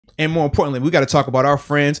And more importantly, we got to talk about our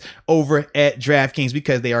friends over at DraftKings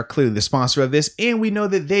because they are clearly the sponsor of this. And we know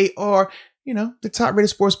that they are, the top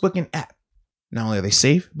rated sportsbooking app. Not only are they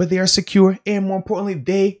safe, but they are secure. And more importantly,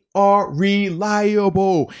 they are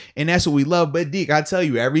reliable. And that's what we love. But Deke, I tell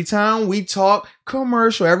you, every time we talk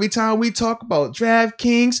commercial, every time we talk about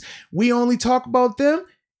DraftKings, we only talk about them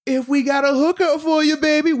if we got a hookup for you,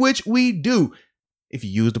 baby, which we do. If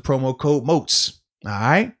you use the promo code MOATS, all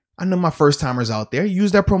right? I know my first timers out there.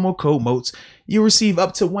 Use that promo code MOATS. You'll receive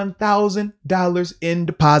up to $1,000 in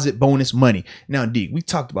deposit bonus money. Now, Deke, we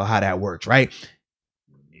talked about how that works, right?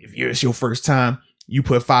 If it's your first time, you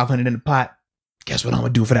put $500 in the pot. Guess what I'm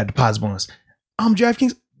going to do for that deposit bonus? I'm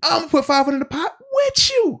DraftKings. I'm going to put $500 in the pot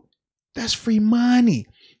with you. That's free money.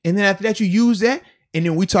 And then after that, you use that. And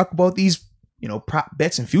then we talk about these, prop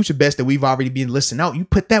bets and future bets that we've already been listing out. You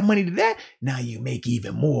put that money to that. Now you make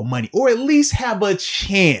even more money, or at least have a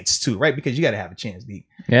chance to, right? Because you got to have a chance, Deke.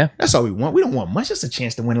 Yeah. That's all we want. We don't want much. Just a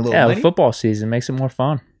chance to win a little money. Yeah, football season makes it more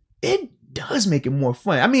fun. It does make it more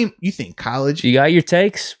fun. I mean, you think college. You got your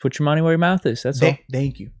takes. Put your money where your mouth is. That's all.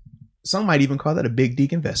 Thank you. Some might even call that a big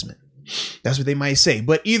Deke investment. That's what they might say.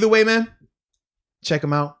 But either way, man, check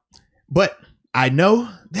them out. But I know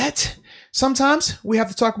that sometimes we have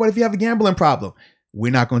to talk about if you have a gambling problem.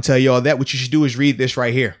 We're not going to tell you all that. What you should do is read this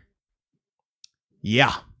right here.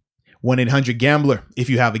 Yeah. 1-800-GAMBLER if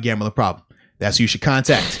you have a gambling problem. That's who you should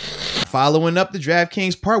contact. Following up the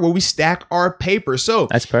DraftKings part where we stack our paper. So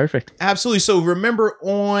that's perfect. Absolutely. So remember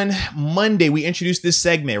on Monday, we introduced this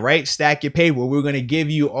segment, right? Stack your paper. We're going to give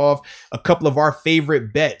you off a couple of our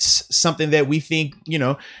favorite bets, something that we think,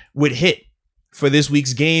 would hit for this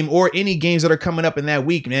week's game or any games that are coming up in that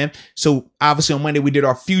week, man. So obviously on Monday, we did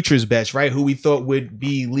our futures bets, right? Who we thought would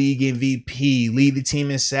be league MVP, lead the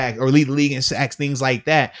team in sacks or lead the league in sacks, things like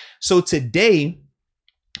that. So today,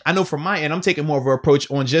 I know from my end, I'm taking more of an approach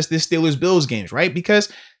on just this Steelers-Bills games, right? Because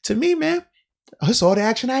to me, man, that's all the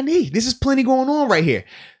action I need. This is plenty going on right here.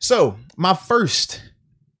 So my first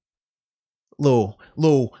little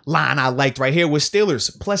line I liked right here was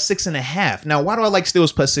Steelers plus 6.5. Now, why do I like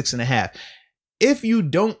Steelers plus 6.5? If you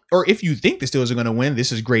don't, or if you think the Steelers are going to win,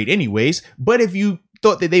 this is great anyways. But if you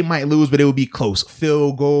thought that they might lose, but it would be close,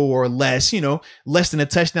 field goal or less, less than a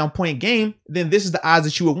touchdown point game, then this is the odds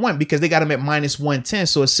that you would want because they got them at minus 110.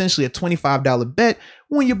 So essentially a $25 bet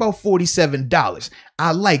when you're about $47.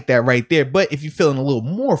 I like that right there. But if you're feeling a little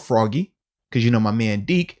more froggy, because my man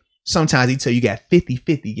Deke, sometimes he tell you got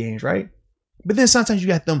 50-50 games, right? But then sometimes you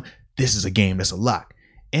got them, this is a game that's a lock.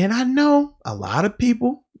 And I know a lot of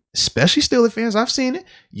people, especially Steelers fans, I've seen it,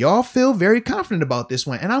 y'all feel very confident about this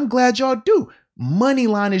one. And I'm glad y'all do. Money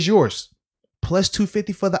line is yours. Plus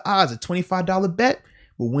 250 for the odds. A $25 bet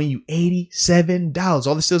will win you $87.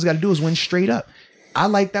 All the Steelers got to do is win straight up. I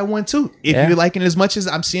like that one too. If you're liking it as much as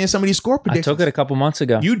I'm seeing some of these score predictions. I took it a couple months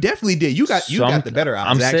ago. You definitely did. You got the better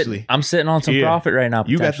odds, actually. I'm sitting on some profit right now.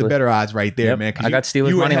 You got the better odds right there, man. I got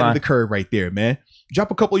Steelers money line. You ahead of the curve right there, man. Drop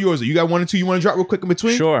a couple of yours. You got one or two you want to drop real quick in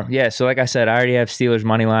between? Sure. Yeah. So like I said, I already have Steelers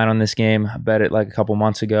money line on this game. I bet it like a couple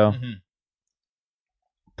months ago. Mm-hmm.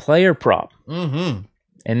 Player prop in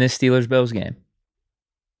this Steelers-Bills game.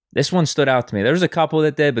 This one stood out to me. There was a couple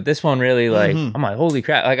that did, but this one really I'm like, holy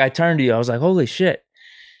crap. Like I turned to you. I was like, holy shit.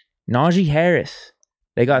 Najee Harris.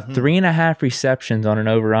 They got 3.5 receptions on an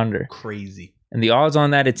over-under. Crazy. And the odds on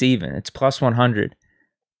that, it's even. It's plus 100.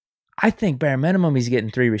 I think bare minimum he's getting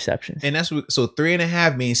 3 receptions. And that's what, so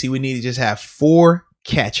 3.5 means he would need to just have 4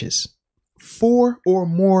 catches. 4 or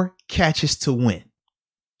more catches to win.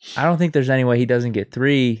 I don't think there's any way he doesn't get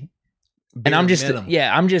 3. And I'm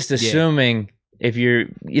just assuming if you're,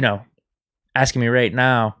 asking me right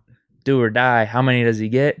now, do or die, how many does he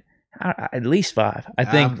get? At least 5. I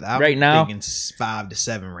think I'm right now, thinking 5 to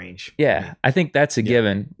 7 range. Yeah, I think that's a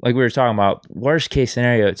given. Like we were talking about, worst case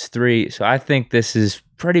scenario, it's 3. So I think this is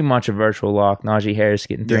pretty much a virtual lock. Najee Harris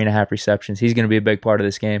getting 3.5 receptions. He's going to be a big part of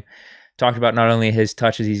this game. Talked about not only his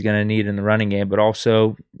touches he's going to need in the running game, but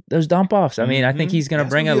also those dump offs. I mean, I think he's going to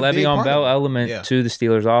bring a Le'Veon Bell element to the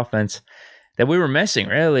Steelers offense that we were missing,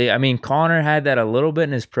 really. I mean, Connor had that a little bit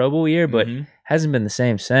in his Pro Bowl year, but hasn't been the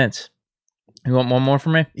same since. You want one more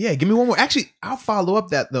from me? Yeah, give me one more. Actually, I'll follow up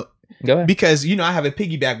that though. Go ahead. Because, I have a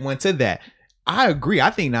piggyback one to that. I agree.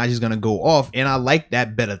 I think Najee's going to go off, and I like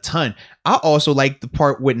that bet a ton. I also like the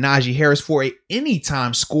part with Najee Harris for a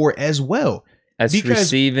anytime score as well. That's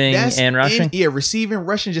receiving and rushing? Receiving,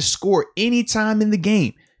 rushing, just score anytime in the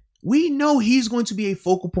game. We know he's going to be a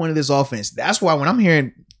focal point of this offense. That's why when I'm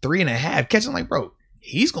hearing 3.5 catches, I'm like, bro,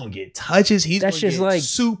 he's going to get touches. That's just like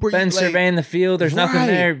super Ben surveying the field. There's nothing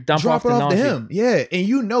there. Drop off to him. Yeah.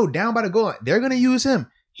 And down by the goal line, they're going to use him.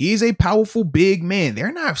 He's a powerful big man.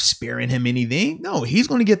 They're not sparing him anything. No, he's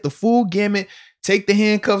going to get the full gamut, take the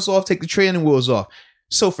handcuffs off, take the training wheels off.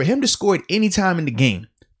 So for him to score at any time in the game,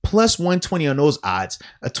 plus 120 on those odds,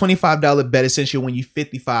 a $25 bet essentially when you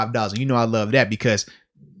 $55. You know I love that because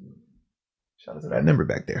shout out to that number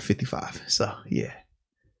back there, 55. So yeah.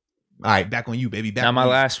 All right, back on you, baby. Back now my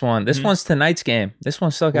last one. This one's tonight's game. This one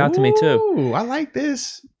stuck out to me too. Ooh, I like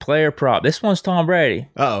this. Player prop. This one's Tom Brady.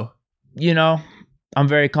 Uh-oh. You know, I'm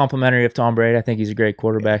very complimentary of Tom Brady. I think he's a great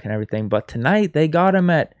quarterback and everything. But tonight they got him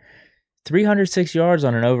at 306 yards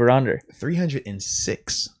on an over/under.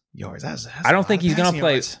 306 yards. That's I don't think he's gonna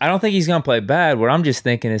play. I don't think he's gonna play bad. What I'm just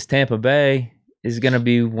thinking is Tampa Bay is gonna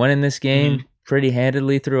be winning this game pretty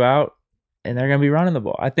handedly throughout. And they're going to be running the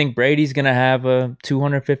ball. I think Brady's going to have a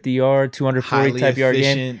 250-yard, 240-type yard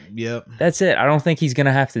game. Yep. That's it. I don't think he's going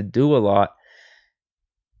to have to do a lot.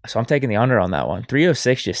 So I'm taking the under on that one.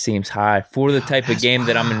 306 just seems high for the type of game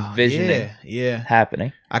that I'm envisioning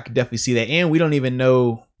happening. I could definitely see that. And we don't even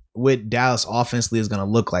know what Dallas offensively is going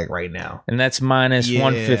to look like right now. And that's minus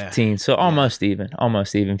 115. So almost even.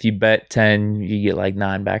 Almost even. If you bet 10, you get like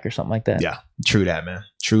 9 back or something like that. Yeah. True that, man.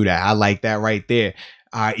 True that. I like that right there.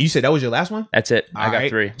 All right, you said that was your last one? That's it. I got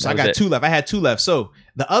 3. So I got 2 left. I had 2 left. So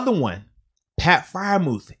the other one, Pat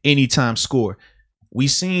Freiermuth, anytime score. We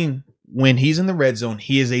seen when he's in the red zone,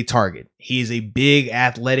 he is a target. He is a big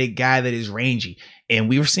athletic guy that is rangy. And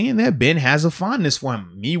we were seeing that Ben has a fondness for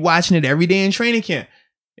him. Me watching it every day in training camp,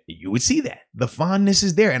 you would see that. The fondness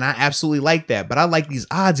is there, and I absolutely like that. But I like these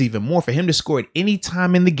odds even more for him to score at any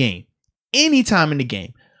time in the game. Anytime in the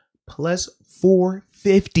game. Plus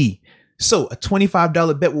 450. So a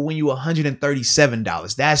 $25 bet will win you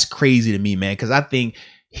 $137. That's crazy to me, man, because I think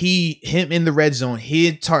him in the red zone,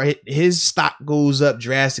 his stock goes up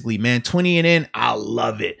drastically, man. 20 and in, I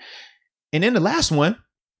love it. And then the last one,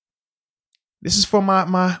 this is for my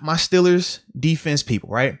Steelers defense people,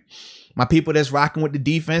 right? My people that's rocking with the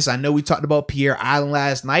defense. I know we talked about Pierre Island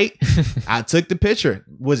last night. I took the picture.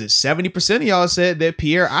 Was it 70% of y'all said that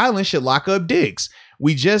Pierre Island should lock up Diggs?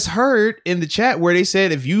 We just heard in the chat where they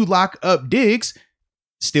said if you lock up Diggs,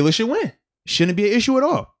 Steelers should win. Shouldn't be an issue at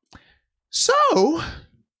all. So,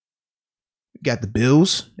 you got the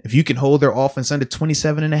Bills. If you can hold their offense under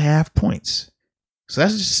 27.5 points. So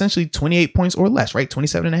that's just essentially 28 points or less, right?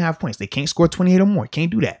 27.5 points. They can't score 28 or more.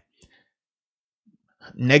 Can't do that.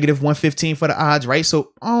 Negative 115 for the odds, right?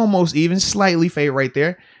 So almost even, slightly fade right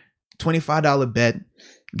there. $25 bet.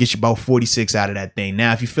 Get you about 46 out of that thing.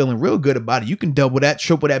 Now, if you're feeling real good about it, you can double that,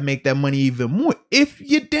 triple that, make that money even more if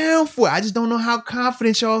you're down for it. I just don't know how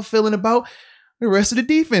confident y'all feeling about the rest of the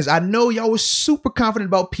defense. I know y'all was super confident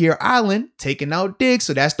about Pierre Island taking out Diggs,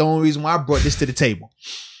 so that's the only reason why I brought this to the table.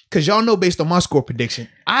 Because y'all know based on my score prediction,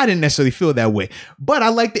 I didn't necessarily feel that way. But I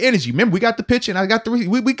like the energy. Remember, we got the pitch and I got the we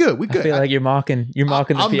good. We good. I feel like you're mocking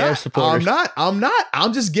the Pierre supporters. I'm not.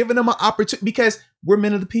 I'm just giving them an opportunity because we're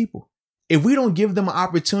men of the people. If we don't give them an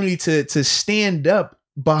opportunity to stand up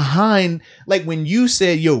behind, like when you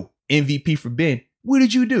said, yo, MVP for Ben, what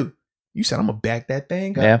did you do? You said, I'm going to back that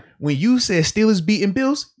thing up. Yeah. When you said Steelers beating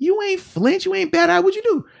Bills, you ain't flinch. You ain't bad eye. What'd you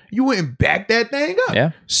do? You went and back that thing up.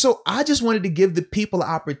 Yeah. So I just wanted to give the people an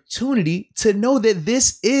opportunity to know that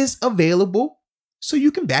this is available so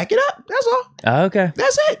you can back it up. That's all. Okay.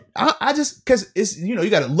 That's it. I just, because it's, you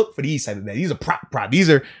got to look for these type of bets. These are prop. These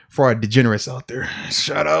are for our degenerates out there.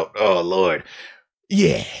 Shout out. Oh, Lord.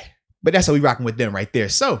 Yeah. But that's how we rocking with them right there.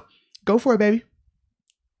 So go for it, baby.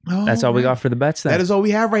 Oh, that's all we got for the bets then. That is all we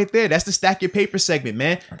have right there. That's the Stack Your Paper segment,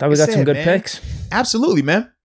 man. I thought we got some good picks. Absolutely, man.